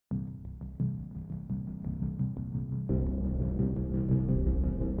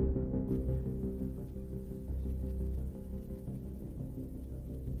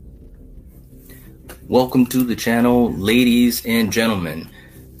Welcome to the channel, ladies and gentlemen.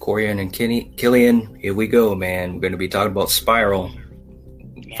 Corian and Killian, here we go, man. We're going to be talking about Spiral.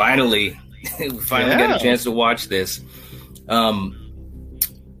 Finally, we got a chance to watch this. And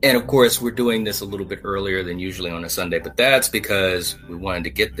of course, we're doing this a little bit earlier than usually on a Sunday, but that's because we wanted to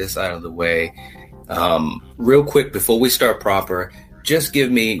get this out of the way. Real quick, before we start proper, just give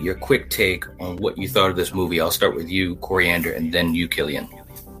me your quick take on what you thought of this movie. I'll start with you, Coriander, and then you, Killian.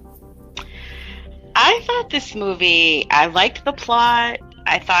 I thought this movie, I liked the plot.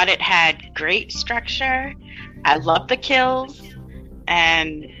 I thought it had great structure. I loved the kills.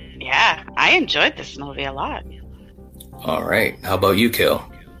 And yeah, I enjoyed this movie a lot. All right. How about you, Kill?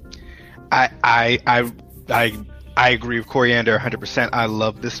 I agree with Coriander 100%. I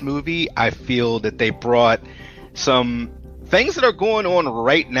love this movie. I feel that they brought some things that are going on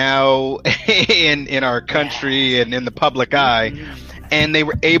right now in our country and in the public eye, and they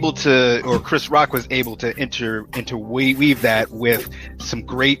were able to, or Chris Rock was able to interweave that with some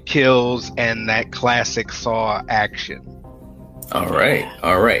great kills and that classic Saw action. All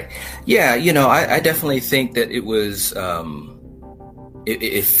right. Yeah, I definitely think that it was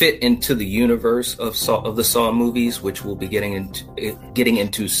it fit into the universe of the Saw movies, which we'll be getting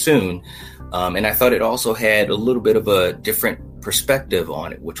into soon. And I thought it also had a little bit of a different perspective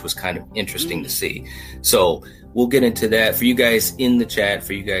on it, which was kind of interesting to see. So we'll get into that. For you guys in the chat,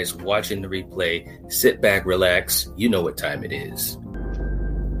 for you guys watching the replay, sit back, relax. You know what time it is.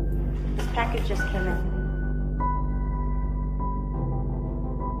 This package just came in.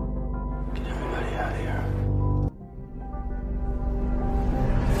 Get everybody out of here.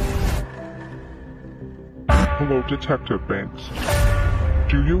 Hello, Detective Banks.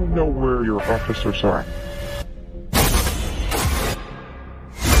 Do you know where your officers are?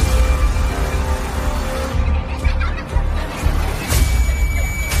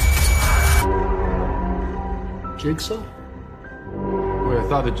 Jigsaw? Wait, I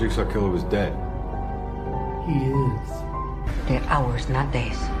thought the Jigsaw killer was dead. He is. They're hours, not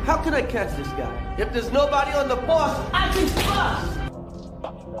days. How can I catch this guy? If there's nobody on the force, I can bust!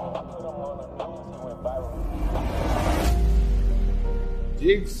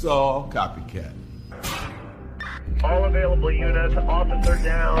 Jigsaw copycat. All available units, officer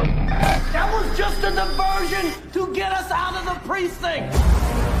down. That was just a diversion to get us out of the precinct!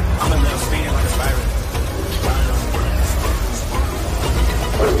 I'm a little spinning like a virus.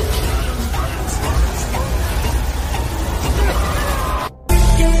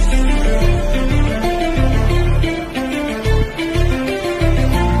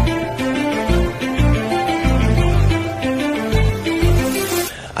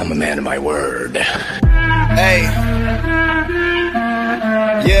 I'm a man of my word. Hey.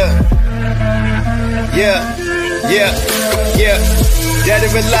 Yeah. Dead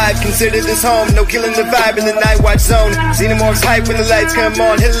or alive, consider this home. No killing the vibe in the night watch zone. Xenomorphs hype when the lights come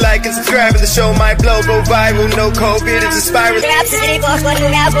on. Hit like and subscribe and the show might blow. Go viral, no COVID, it's a spiral.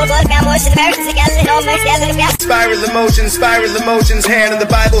 Spiral emotions, hand on the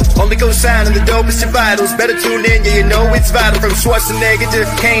Bible. Only go sign on the dopest of vitals. Better tune in, yeah, you know it's vital. From Schwarzenegger to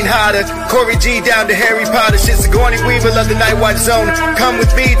Kane Hodder, Corey G down to Harry Potter. Shit's Sigourney Weaver of the Night Watch Zone. Come with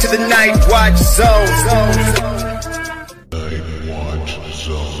me to the Night Watch Zone.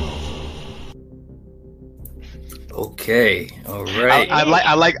 Okay, all right. I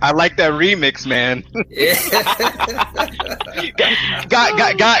like that remix, man.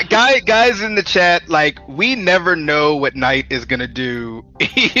 Guys in the chat, like, we never know what Night is gonna do,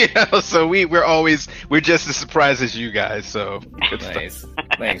 so we're just as surprised as you guys. So nice,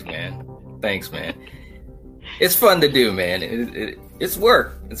 thanks, man. It's fun to do, man. It's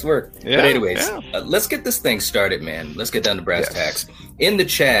work. Yeah, but anyways, let's get this thing started, man. Let's get down to brass tacks. In the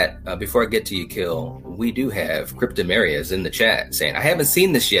chat, before I get to you, Kill, we do have Cryptomerias in the chat saying, I haven't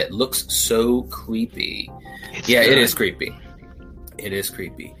seen this yet. Looks so creepy. It is creepy.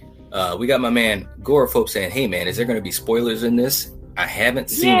 We got my man Goraphobe saying, hey, man, is there going to be spoilers in this? I haven't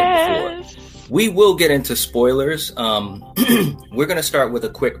seen it before. We will get into spoilers. We're going to start with a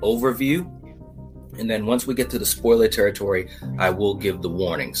quick overview. And then once we get to the spoiler territory, I will give the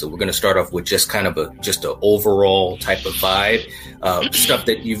warning. So we're going to start off with just kind of an overall type of vibe, stuff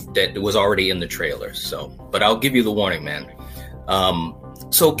that was already in the trailer. So, but I'll give you the warning, man.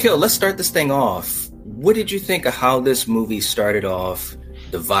 So Kill, let's start this thing off. What did you think of how this movie started off,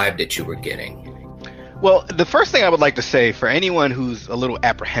 the vibe that you were getting? Well, the first thing I would like to say for anyone who's a little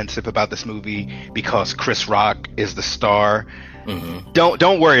apprehensive about this movie because Chris Rock is the star,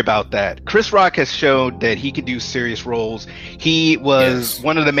 don't worry about that. Chris Rock has showed that he can do serious roles. He was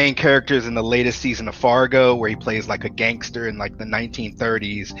one of the main characters in the latest season of Fargo, where he plays like a gangster in like the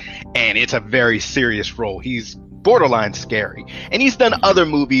 1930s, and it's a very serious role. He's borderline scary, and he's done other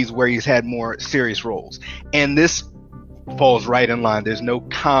movies where he's had more serious roles, and this falls right in line. There's no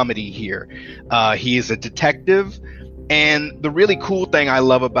comedy here. He is a detective, and the really cool thing I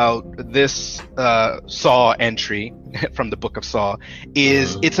love about this Saw entry from the Book of Saw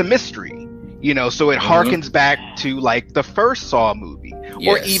is it's a mystery, you know, so it harkens back to like the first Saw movie,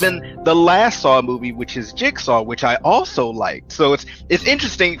 or even the last Saw movie, which is Jigsaw, which I also liked. So it's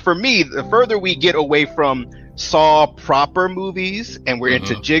interesting for me. The further we get away from Saw proper movies and we're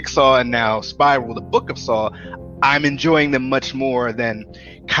into Jigsaw and now Spiral, the Book of Saw, I'm enjoying them much more than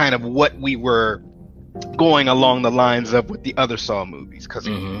kind of what we were going along the lines of with the other Saw movies, because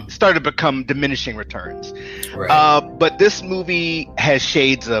it started to become diminishing returns. Right. But this movie has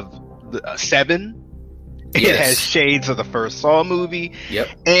shades of Seven. It has shades of the first Saw movie. Yep.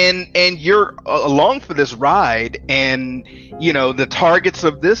 And you're along for this ride, and you know the targets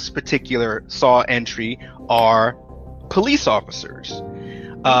of this particular Saw entry are police officers,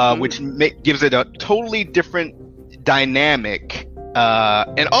 which gives it a totally different dynamic.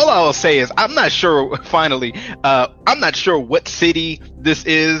 And all I'll say is I'm not sure what city this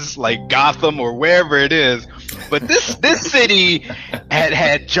is, like Gotham or wherever it is, but this city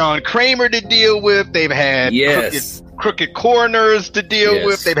had John Kramer to deal with. They've had crooked coroners to deal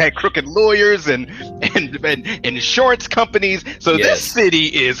with. They've had crooked lawyers and insurance companies. So this city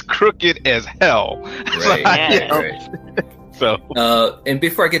is crooked as hell. Right. So and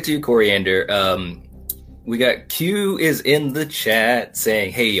before I get to you, Coriander, we got Q is in the chat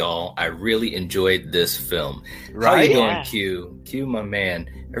saying, "Hey y'all, I really enjoyed this film." How you doing, Q? Q, my man.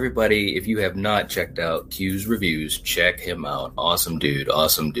 Everybody, if you have not checked out Q's reviews, check him out. Awesome dude,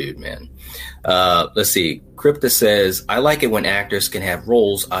 man. Let's see. Crypta says, "I like it when actors can have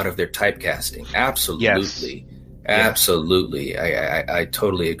roles out of their typecasting." Absolutely. Absolutely. I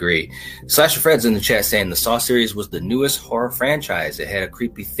totally agree. Sasha Fred's in the chat saying the Saw series was the newest horror franchise. It had a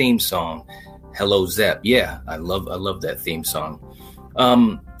creepy theme song. Hello Zep. Yeah, I love that theme song.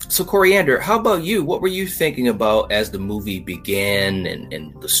 So Coriander, how about you? What were you thinking about as the movie began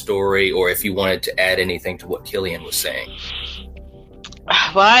and the story, or if you wanted to add anything to what Killian was saying?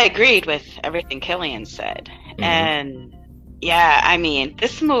 Well, I agreed with everything Killian said. And yeah, I mean,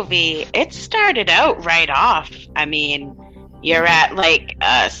 this movie, it started out right off. I mean, you're at like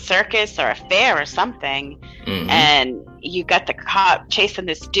a circus or a fair or something, and you got the cop chasing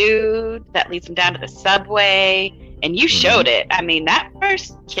this dude that leads him down to the subway, and you showed it. I mean, that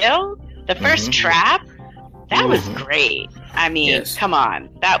first kill, the first trap, that was great. I mean, come on,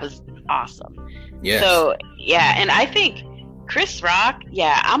 that was awesome. So yeah, and I think Chris Rock,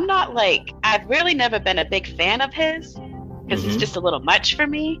 I've really never been a big fan of his because it's just a little much for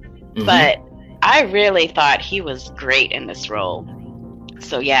me, but I really thought he was great in this role.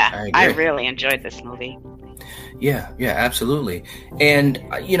 So yeah, I really enjoyed this movie. Yeah, absolutely. And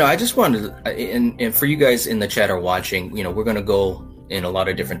you know, I just wanted to, and for you guys in the chat or watching, you know, we're going to go in a lot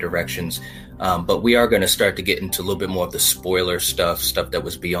of different directions, but we are going to start to get into a little bit more of the spoiler stuff that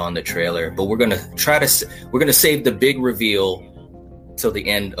was beyond the trailer. But we're going to save the big reveal till the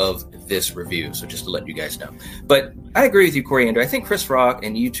end of this review. So just to let you guys know. But I agree with you, Coriander. I think Chris Rock,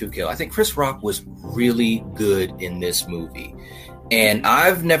 and you too, Kill, I think Chris Rock was really good in this movie. And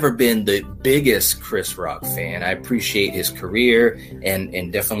I've never been the biggest Chris Rock fan. I appreciate his career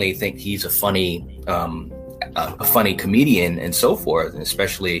and definitely think he's a funny comedian and so forth, and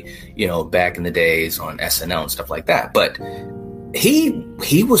especially, you know, back in the days on SNL and stuff like that. But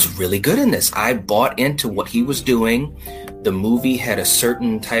he was really good in this. I bought into what he was doing. The movie had a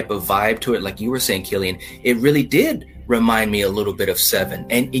certain type of vibe to it, like you were saying, Killian. It really did remind me a little bit of Seven.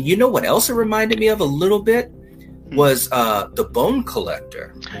 And you know what else it reminded me of a little bit? Was The Bone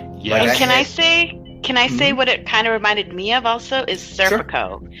Collector. Yeah. And can I say what it kind of reminded me of also is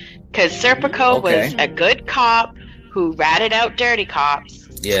Serpico. Because Serpico was a good cop who ratted out dirty cops.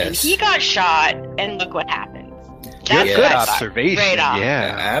 Yes. And he got shot, and look what happened. That's good observation.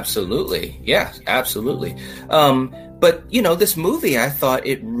 Yeah, absolutely. Yeah, absolutely. But, you know, this movie, I thought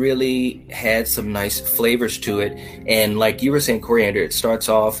it really had some nice flavors to it. And like you were saying, Coriander, it starts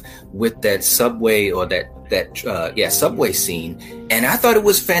off with that subway or subway scene. And I thought it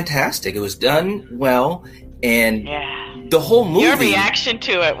was fantastic. It was done well. And the whole movie. Your reaction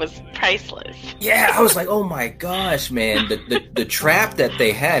to it was priceless. Yeah, I was like, oh my gosh, man, the trap that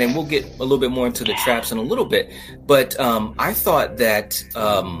they had, and we'll get a little bit more into the traps in a little bit, but I thought that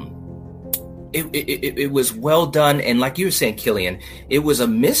it was well done, and like you were saying, Killian, it was a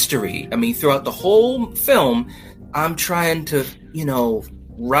mystery. I mean, throughout the whole film, I'm trying to,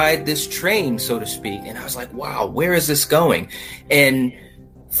 ride this train, so to speak, and I was like, wow, where is this going? And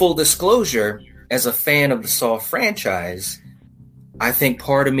full disclosure, as a fan of the Saw franchise, I think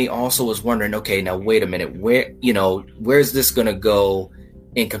part of me also was wondering, okay, now wait a minute, where's this going to go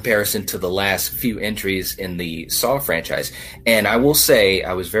in comparison to the last few entries in the Saw franchise? And I will say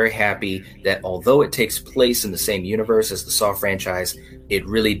I was very happy that although it takes place in the same universe as the Saw franchise, it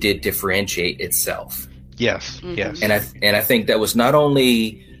really did differentiate itself. Yes, yes. And I think that was not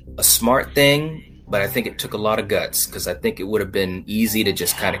only a smart thing, but I think it took a lot of guts, because I think it would have been easy to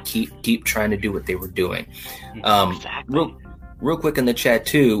just kind of keep trying to do what they were doing. Exactly. Real quick in the chat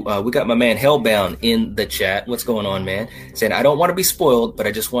too, we got my man Hellbound in the chat. What's going on, man? Saying, I don't want to be spoiled, but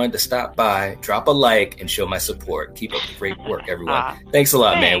I just wanted to stop by, drop a like, and show my support. Keep up the great work, everyone. Thanks a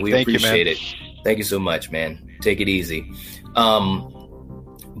lot, man. We appreciate it. Thank you so much, man. Take it easy.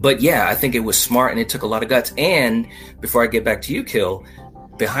 But yeah, I think it was smart, and it took a lot of guts. And before I get back to you, Kill,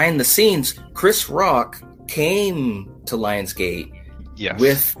 behind the scenes, Chris Rock came to Lionsgate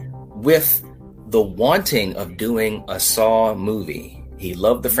with the wanting of doing a Saw movie. He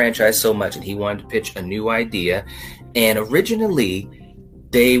loved the franchise so much, and he wanted to pitch a new idea. And originally,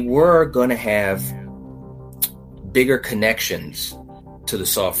 they were going to have bigger connections to the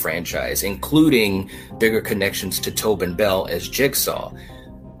Saw franchise, including bigger connections to Tobin Bell as Jigsaw.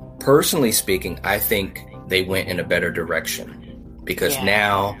 Personally speaking, I think they went in a better direction, because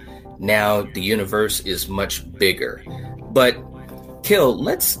now the universe is much bigger. But Kill,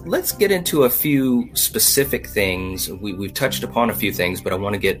 let's get into a few specific things. We've touched upon a few things, but I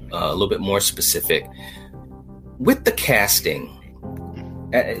want to get a little bit more specific. With the casting,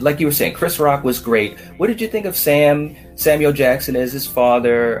 like you were saying, Chris Rock was great. What did you think of Samuel Jackson as his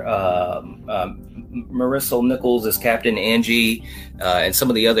father, Marissa Nichols as Captain Angie, and some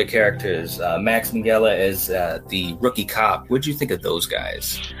of the other characters, Max Minghella as the rookie cop? What did you think of those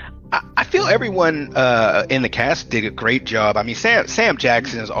guys? I feel everyone in the cast did a great job. I mean, Sam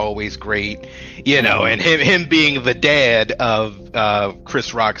Jackson is always great, and him being the dad of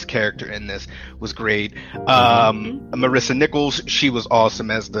Chris Rock's character in this was great. Marissa Nichols, she was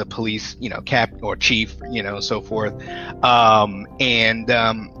awesome as the police, cap or chief, so forth. And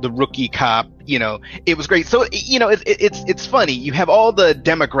the rookie cop, it was great. So, it's funny. You have all the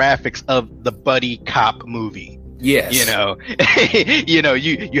demographics of the buddy cop movie. Yes. You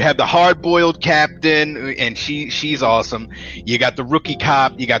have the hard-boiled captain, and she's awesome. You got the rookie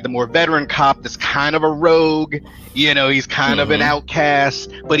cop. You got the more veteran cop that's kind of a rogue. He's kind of an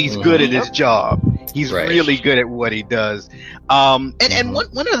outcast, but he's good at his job. He's really good at what he does. And one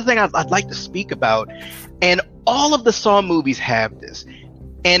of the things I'd like to speak about, and all of the Saw movies have this,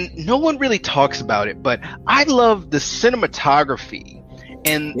 and no one really talks about it, but I love the cinematography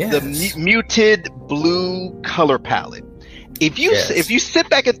and the muted blue color palette. If you sit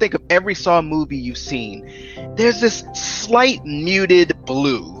back and think of every Saw movie you've seen, there's this slight muted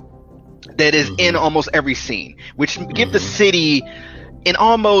blue that is in almost every scene, which give the city an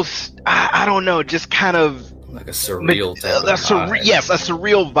almost, I don't know, just kind of like a surreal type vibe. Yes, a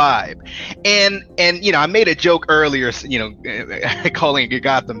surreal vibe. And I made a joke earlier, calling it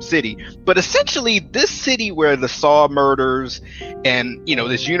Gotham City, but essentially this city where the Saw murders and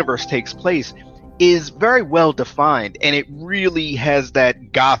this universe takes place is very well defined, and it really has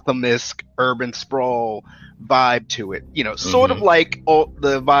that Gotham-esque urban sprawl vibe to it. Sort of like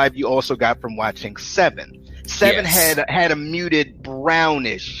the vibe you also got from watching Seven. Seven had a muted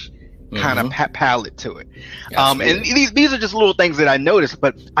brownish kind of palette to it. And these are just little things that I noticed,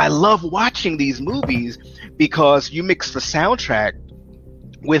 but I love watching these movies because you mix the soundtrack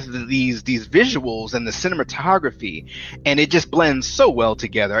with these visuals and the cinematography, and it just blends so well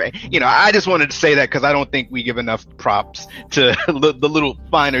together. I just wanted to say that because I don't think we give enough props to the little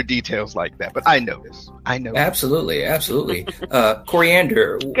finer details like that, but I notice. Absolutely.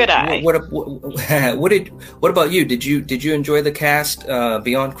 Coriander, good eye. What about you? Did you enjoy the cast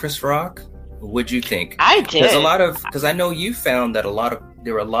beyond Chris Rock? What'd you think? I did. Because I know you found that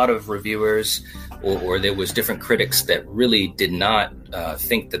there were a lot of reviewers or there was different critics that really did not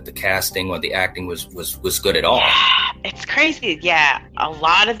think that the casting or the acting was good at all. Yeah, it's crazy. Yeah, a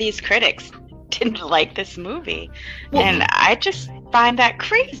lot of these critics didn't like this movie, and I just find that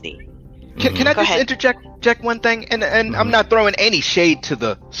crazy. Can I just interject one thing? And I'm not throwing any shade to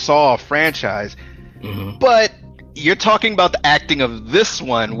the Saw franchise, but you're talking about the acting of this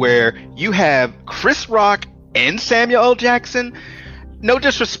one, where you have Chris Rock and Samuel L. Jackson. No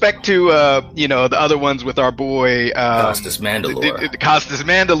disrespect to the other ones with our boy Costas Mandylor, Costas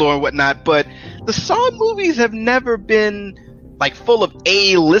Mandylor and whatnot, but the Saw movies have never been like full of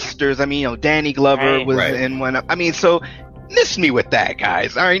A-listers. I mean, Danny Glover was in one. I mean, so miss me with that,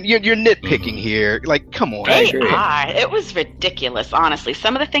 guys. All right, you're nitpicking here. Like, come on. They are. It was ridiculous, honestly.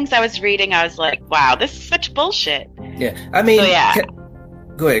 Some of the things I was reading, I was like, wow, this is such bullshit. Yeah, I mean, so,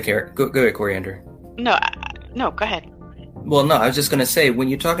 go ahead, Karen. Go ahead, Coriander. No, go ahead. Well, no, I was just going to say, when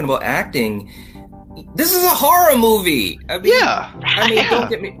you're talking about acting, this is a horror movie. I mean, don't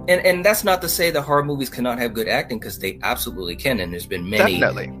get me... And that's not to say that horror movies cannot have good acting, because they absolutely can, and there's been many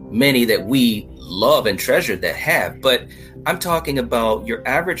that we love and treasure that have. But I'm talking about your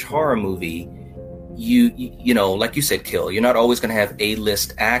average horror movie, you know, like you said, Kill, you're not always going to have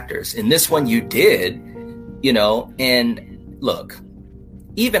A-list actors. In this one, you did, and look...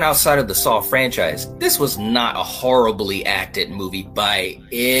 Even outside of the Saw franchise, this was not a horribly acted movie by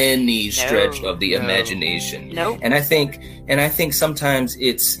any stretch of the imagination. No. And I think sometimes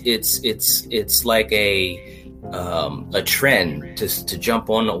it's like a trend to jump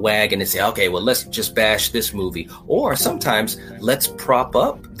on a wagon and say, okay, well, let's just bash this movie. Or sometimes let's prop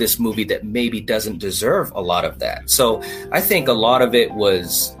up this movie that maybe doesn't deserve a lot of that. So I think a lot of it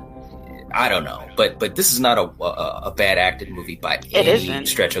was, I don't know, but this is not a bad acted movie by any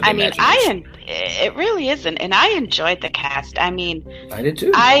stretch of the imagination. It really isn't, and I enjoyed the cast. I mean, I did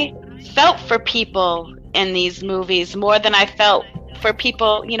too. I felt for people in these movies more than I felt for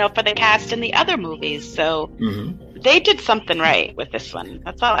people, for the cast in the other movies. So they did something right with this one.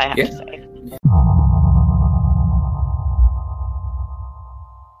 That's all I have to say.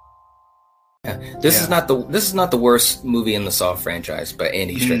 This is not the worst movie in the Saw franchise by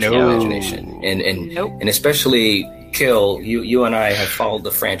any stretch of the imagination, and especially Kill. You and I have followed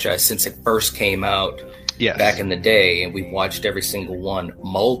the franchise since it first came out back in the day, and we've watched every single one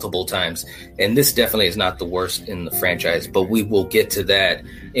multiple times. And this definitely is not the worst in the franchise, but we will get to that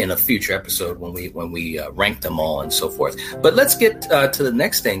in a future episode when we rank them all and so forth. But let's get to the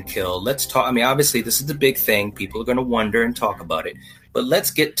next thing, Kill. Let's talk. I mean, obviously, this is the big thing. People are going to wonder and talk about it. But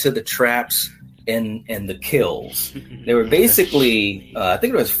let's get to the traps and the kills. There were basically, I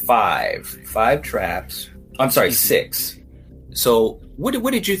think it was five traps. I'm sorry, 6. So what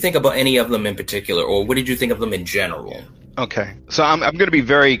did you think about any of them in particular, or what did you think of them in general? Okay, so I'm going to be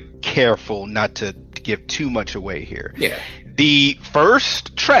very careful not to give too much away here. Yeah. The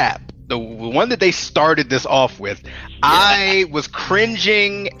first trap, the one that they started this off with, I was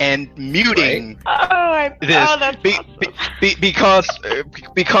cringing and muting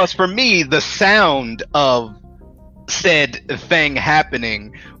because for me the sound of said thing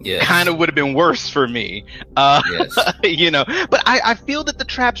happening kind of would have been worse for me. But I feel that the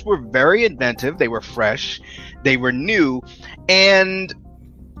traps were very inventive. They were fresh, they were new, and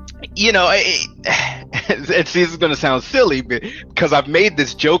this is going to sound silly because I've made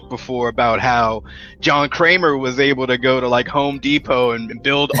this joke before about how John Kramer was able to go to like Home Depot and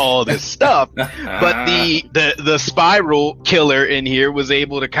build all this stuff, but the spiral killer in here was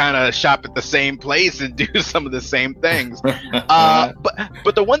able to kind of shop at the same place and do some of the same things.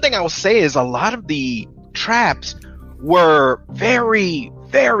 But the one thing I will say is a lot of the traps were very,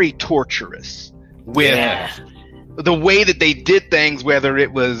 very torturous with the way that they did things, whether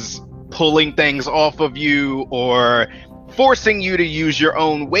it was pulling things off of you or forcing you to use your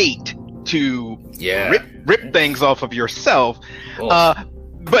own weight to rip things off of yourself.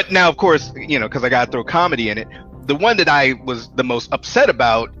 But now, of course, because I got to throw comedy in it, the one that I was the most upset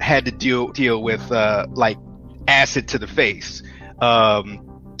about had to deal with like acid to the face.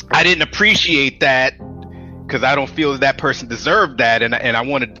 I didn't appreciate that because I don't feel that person deserved that, and I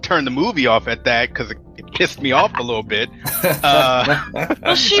wanted to turn the movie off at that because it pissed me off a little bit.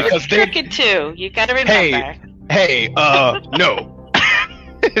 Well, she was crooked too. You got to remember. No.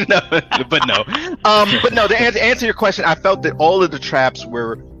 But no. To answer your question, I felt that all of the traps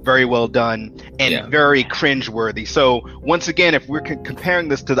were very well done and very cringeworthy. So once again, if we're comparing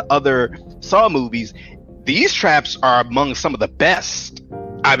this to the other Saw movies, these traps are among some of the best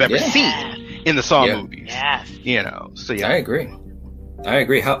I've ever seen in the Saw movies. So I agree.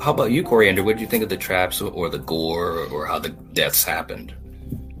 How about you, Coriander? What did you think of the traps or the gore or how the deaths happened?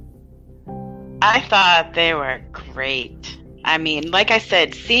 I thought they were great. I mean, like I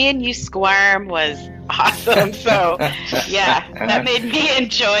said, seeing you squirm was awesome. So, that made me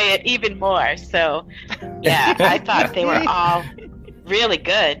enjoy it even more. So, I thought they were all really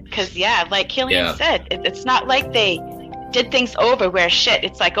good. Because, like Killian said, it's not like they did things over where shit,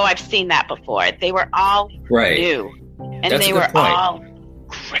 it's like, oh, I've seen that before. They were all new. And That's they were all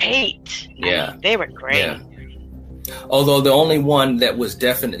great. Yeah. I mean, they were great. Yeah. Although the only one that was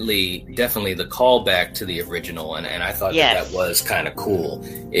definitely the callback to the original, and I thought that was kind of cool,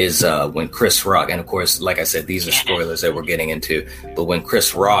 is when Chris Rock, and of course, like I said, these are spoilers that we're getting into, but when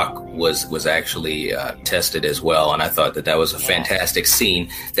Chris Rock was actually tested as well, and I thought that was a fantastic scene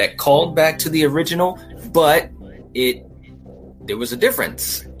that called back to the original, but there was a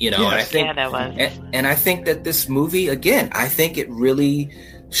difference, and I think, there was. And I think that this movie, again, I think it really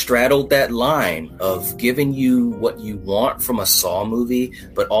straddled that line of giving you what you want from a Saw movie,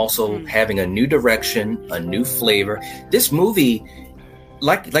 but also having a new direction, a new flavor. This movie,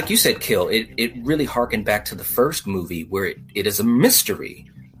 like you said, Kill, it really harkened back to the first movie where it is a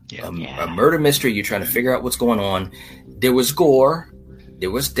mystery, a murder mystery. You're trying to figure out what's going on. There was gore,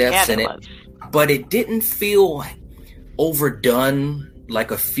 there was deaths in it, but it didn't feel overdone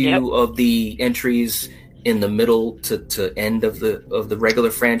like a few of the entries in the middle to end of the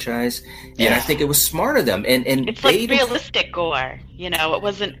regular franchise. And I think it was smart of them, and it's like realistic gore, it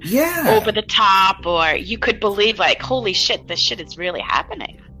wasn't over the top, or you could believe like, holy shit, this shit is really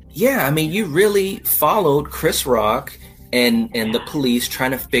happening. I mean, you really followed Chris Rock and the police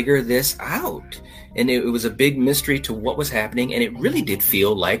trying to figure this out, and it was a big mystery to what was happening, and it really did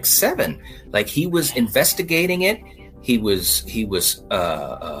feel like Seven. Like he was investigating it. He was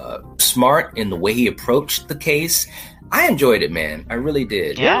smart in the way he approached the case. I enjoyed it, man. I really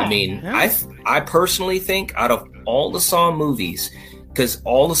did. I mean, I personally think out of all the Saw movies, because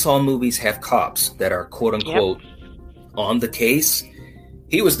all the Saw movies have cops that are quote unquote on the case,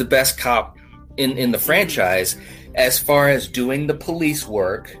 he was the best cop in the franchise as far as doing the police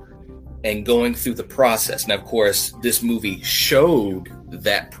work and going through the process. Now, of course, this movie showed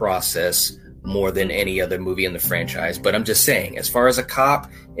that process more than any other movie in the franchise. But I'm just saying, as far as a cop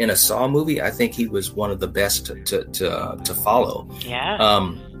in a Saw movie, I think he was one of the best to follow.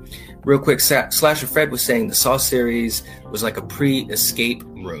 Real quick, Slasher Fred was saying the Saw series was like a pre-escape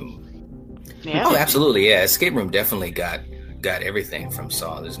room. Oh, absolutely, Escape Room definitely got everything from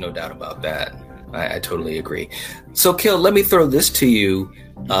Saw. There's no doubt about that. I totally agree. So, Kill, let me throw this to you.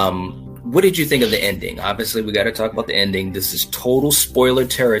 What did you think of the ending? Obviously, we got to talk about the ending. This is total spoiler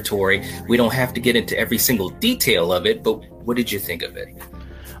territory. We don't have to get into every single detail of it, but what did you think of it?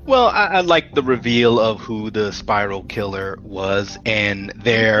 Well, I like the reveal of who the Spiral Killer was and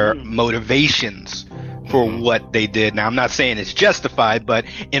their motivations for what they did. Now, I'm not saying it's justified, but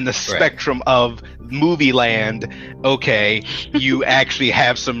in the spectrum of movie land, okay, you actually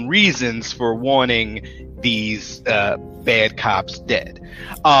have some reasons for wanting these bad cops dead.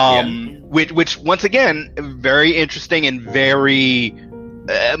 Which once again, very interesting and very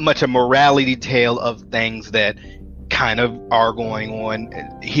much a morality tale of things that kind of are going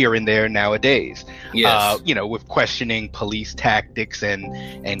on here and there nowadays. With questioning police tactics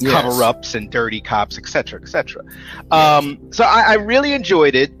and cover-ups and dirty cops, etc., etc. So I really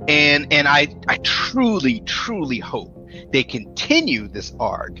enjoyed it, and I truly hope they continue this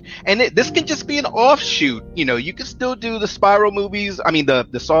arc, and this can just be an offshoot. You can still do the Spiral movies,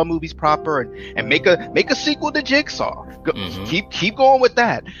 the Saw movies proper, and make a sequel to Jigsaw. Keep going with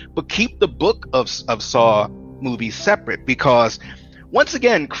that, but keep the book of Saw movies separate, because once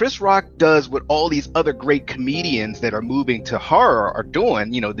again, Chris Rock does what all these other great comedians that are moving to horror are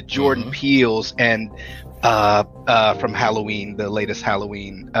doing. The Jordan Peele's and from Halloween, the latest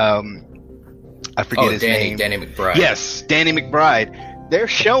Halloween. I forget his name. Danny McBride. Yes, Danny McBride. They're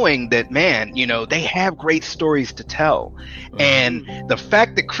showing that, man, they have great stories to tell. And the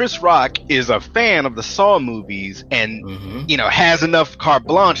fact that Chris Rock is a fan of the Saw movies and, has enough carte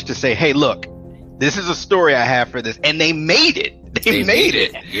blanche to say, hey, look, this is a story I have for this. And they made it. They made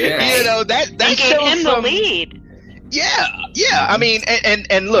it. Yeah. That gave him the lead. Yeah. I mean,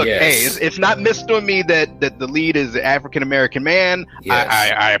 and look, hey, it's not missed on me that the lead is an African American man. Yes.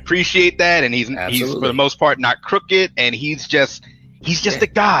 I appreciate that, and he's for the most part not crooked, and he's just a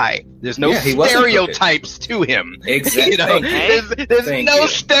guy. There's no stereotypes to him. Exactly. There's no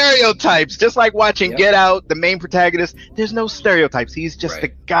stereotypes. Just like watching Get Out, the main protagonist. There's no stereotypes. He's just a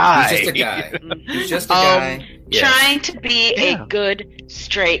guy. He's just a guy. He's just a guy. Trying to be a good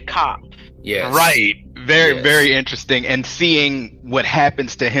straight cop. Yes. Right. Very interesting, and seeing what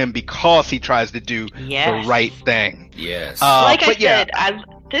happens to him because he tries to do the right thing. Yes. Like I said,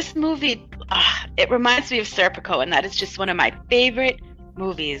 this movie, it reminds me of Serpico, and that is just one of my favorite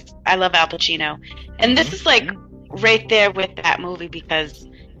movies. I love Al Pacino, and this is like right there with that movie, because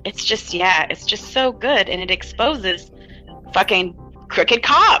it's just so good, and it exposes fucking crooked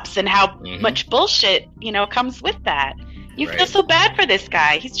cops and how much bullshit comes with that. You feel so bad for this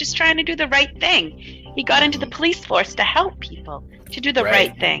guy. He's just trying to do the right thing. He got into the police force to help people, to do the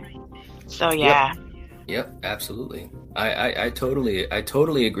right thing. So yeah. Yep, absolutely. I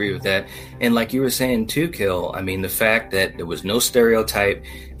totally agree with that. And like you were saying too, Kill, I mean, the fact that there was no stereotype,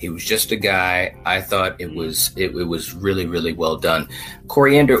 he was just a guy, I thought it was really, really well done.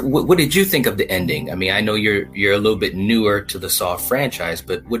 Coriander, what did you think of the ending? I mean, I know you're a little bit newer to the Saw franchise,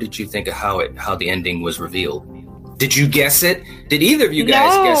 but what did you think of how the ending was revealed? Did you guess it? Did either of you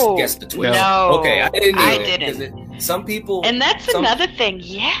guys guess the twist? No. Okay, I didn't. I didn't. Some people, and that's another thing.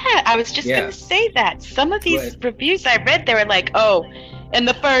 Yeah, I was just going to say that. Some of these reviews I read, they were like, "Oh, in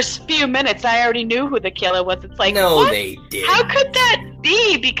the first few minutes, I already knew who the killer was." It's like, no, what? They did. How could that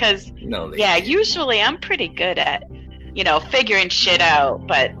be? Because didn't. Usually I'm pretty good at, figuring shit out,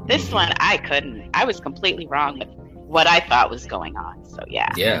 but this one I couldn't. I was completely wrong with what I thought was going on. So yeah.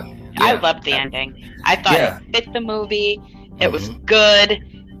 I loved the ending. I thought it fit the movie. It was good.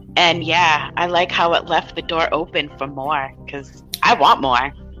 And I like how it left the door open for more, because I want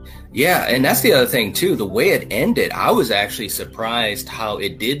more. Yeah, and that's the other thing too. The way it ended, I was actually surprised how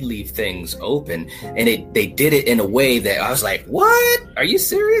it did leave things open, and they did it in a way that I was like, "What? Are you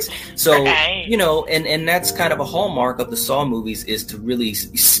serious?" So and that's kind of a hallmark of the Saw movies, is to really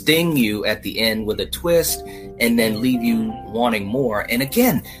sting you at the end with a twist, and then leave you wanting more. And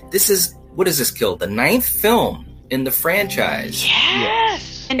again, what is this, Kill? The 9th film in the franchise.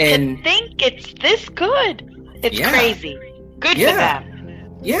 Yes, and to think it's this good, it's crazy. Good for them.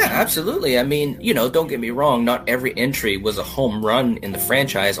 Yeah, absolutely. I mean, don't get me wrong. Not every entry was a home run in the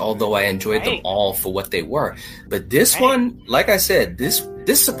franchise, although I enjoyed them all for what they were. But this one, like I said, this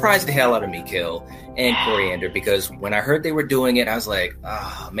surprised the hell out of me, Kill and Coriander, because when I heard they were doing it, I was like,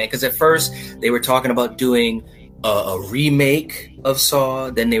 oh, man. Because at first they were talking about doing a remake of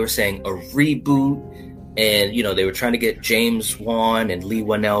Saw. Then they were saying a reboot. And, they were trying to get James Wan and Lee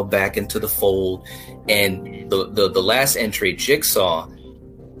Whannell back into the fold. And the last entry, Jigsaw,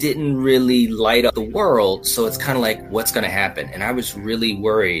 didn't really light up the world, so it's kind of like, what's going to happen? And I was really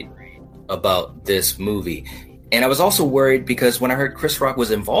worried about this movie, and I was also worried because when I heard Chris Rock was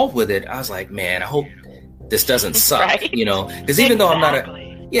involved with it, I was like, man, I hope this doesn't suck, because even though I'm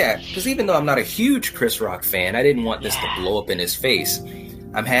not a huge Chris Rock fan, I didn't want this to blow up in his face.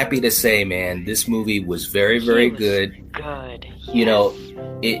 I'm happy to say, man, this movie was very, very good.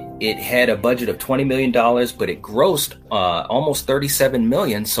 It had a budget of $20 million, but it grossed almost $37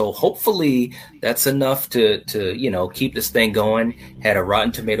 million. So hopefully that's enough to keep this thing going. Had a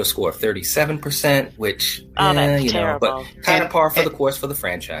Rotten Tomato score of 37%, which that's terrible. But kind of par for the course for the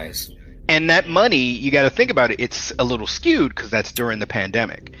franchise. And that money, you got to think about it, it's a little skewed because that's during the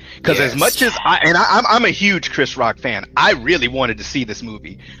pandemic. Because as much as I'm a huge Chris Rock fan, I really wanted to see this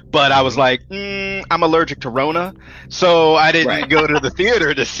movie, but I was like, I'm allergic to Rona, so I didn't go to the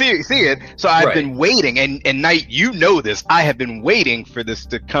theater to see it. So I've been waiting, and Knight, this, I have been waiting for this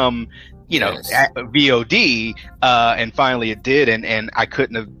to come, at VOD, and finally it did, and I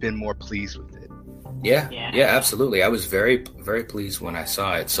couldn't have been more pleased with it. Yeah, absolutely. I was very, very pleased when I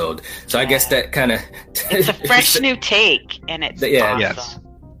saw it. So I guess that kind of it's a fresh new take, and it's awesome.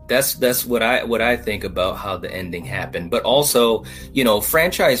 That's what I think about how the ending happened. But also,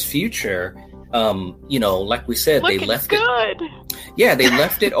 franchise future. Like we said, they left it. Yeah, they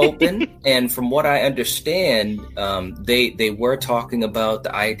left it open, and from what I understand, they were talking about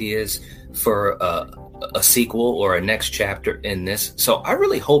the ideas for a sequel or a next chapter in this. So I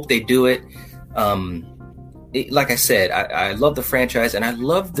really hope they do it. Like I said, I love the franchise, and I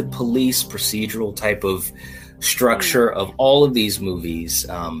love the police procedural type of structure of all of these movies.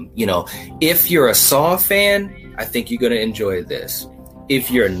 If you're a Saw fan, I think you're going to enjoy this.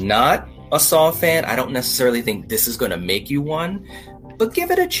 If you're not a Saw fan, I don't necessarily think this is going to make you one, but give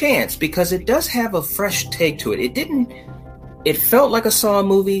it a chance because it does have a fresh take to it. It felt like a Saw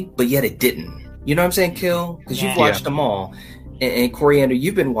movie, but yet it didn't. You know what I'm saying, Kill? Because you've watched them all. And Coriander,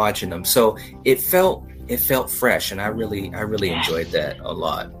 you've been watching them, so it felt fresh, and I really enjoyed that a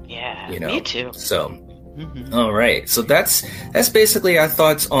lot. Yeah, me too. So, all right, so that's basically our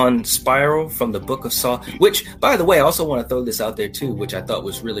thoughts on Spiral from the Book of Saw. Which, by the way, I also want to throw this out there too, which I thought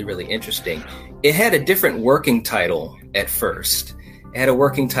was really, really interesting. It had a different working title at first. It had a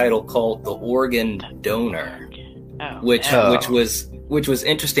working title called The Organ Donor, which was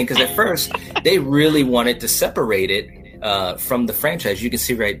interesting because at first they really wanted to separate it from the franchise. You can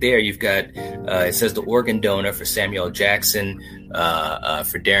see right there, you've got, it says The Organ Donor for Samuel Jackson,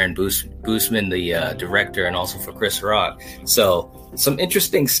 for Darren Bousman, the director, and also for Chris Rock. So some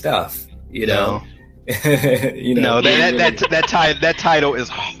interesting stuff, No, that title is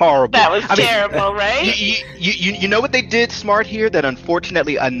horrible. That was terrible, right? You know what they did smart here that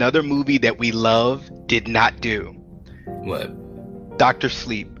unfortunately another movie that we love did not do? What? Dr.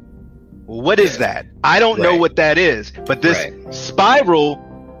 Sleep. What is that? I don't know what that is, but this Spiral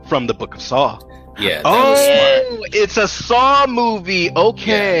from the Book of Saw. Yeah. Was smart. It's a Saw movie.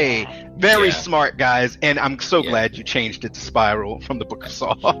 Okay. Yeah. Very smart, guys, and I'm so glad you changed it to Spiral from the Book of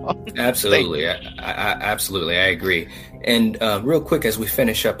Saw. Absolutely. Absolutely, I agree. And real quick, as we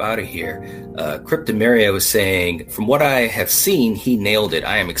finish up out of here, Cryptomeria was saying, from what I have seen, he nailed it.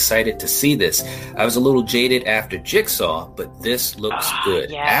 I am excited to see this. I was a little jaded after Jigsaw, but this looks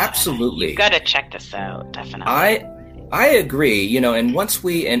good. Yeah. Absolutely. You gotta check this out, definitely. I agree, and once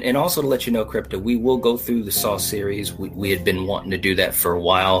and also to let you know, Crypto, we will go through the Saw series. We had been wanting to do that for a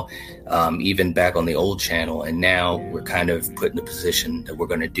while, even back on the old channel, and now we're kind of put in the position that we're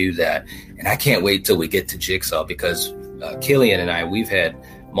going to do that. And I can't wait till we get to Jigsaw, because Killian and I, we've had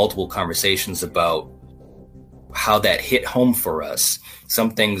multiple conversations about how that hit home for us.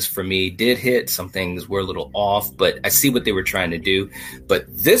 Some things for me did hit, some things were a little off, but I see what they were trying to do. But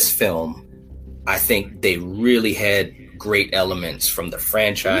this film, I think they really had great elements from the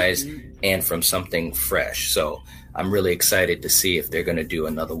franchise and from something fresh. So I'm really excited to see if they're going to do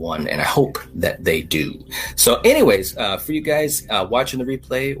another one, and I hope that they do. So anyways, for you guys watching the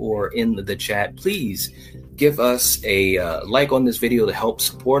replay or in the chat, please give us a like on this video to help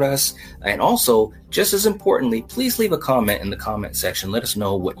support us. And also, just as importantly, please leave a comment in the comment section. Let us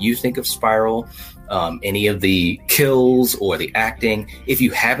know what you think of Spiral, any of the kills or the acting. If you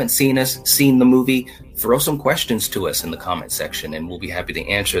haven't seen the movie, throw some questions to us in the comment section, and we'll be happy to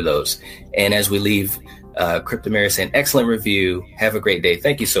answer those. And as we leave, Cryptomeria saying, excellent review. Have a great day.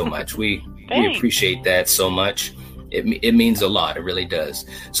 Thank you so much. We appreciate that so much. It means a lot. It really does.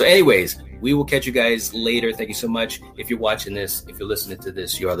 So anyways, we will catch you guys later. Thank you so much. If you're watching this, if you're listening to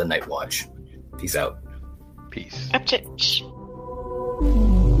this, you are the Night Watch. Peace out. Peace. Up to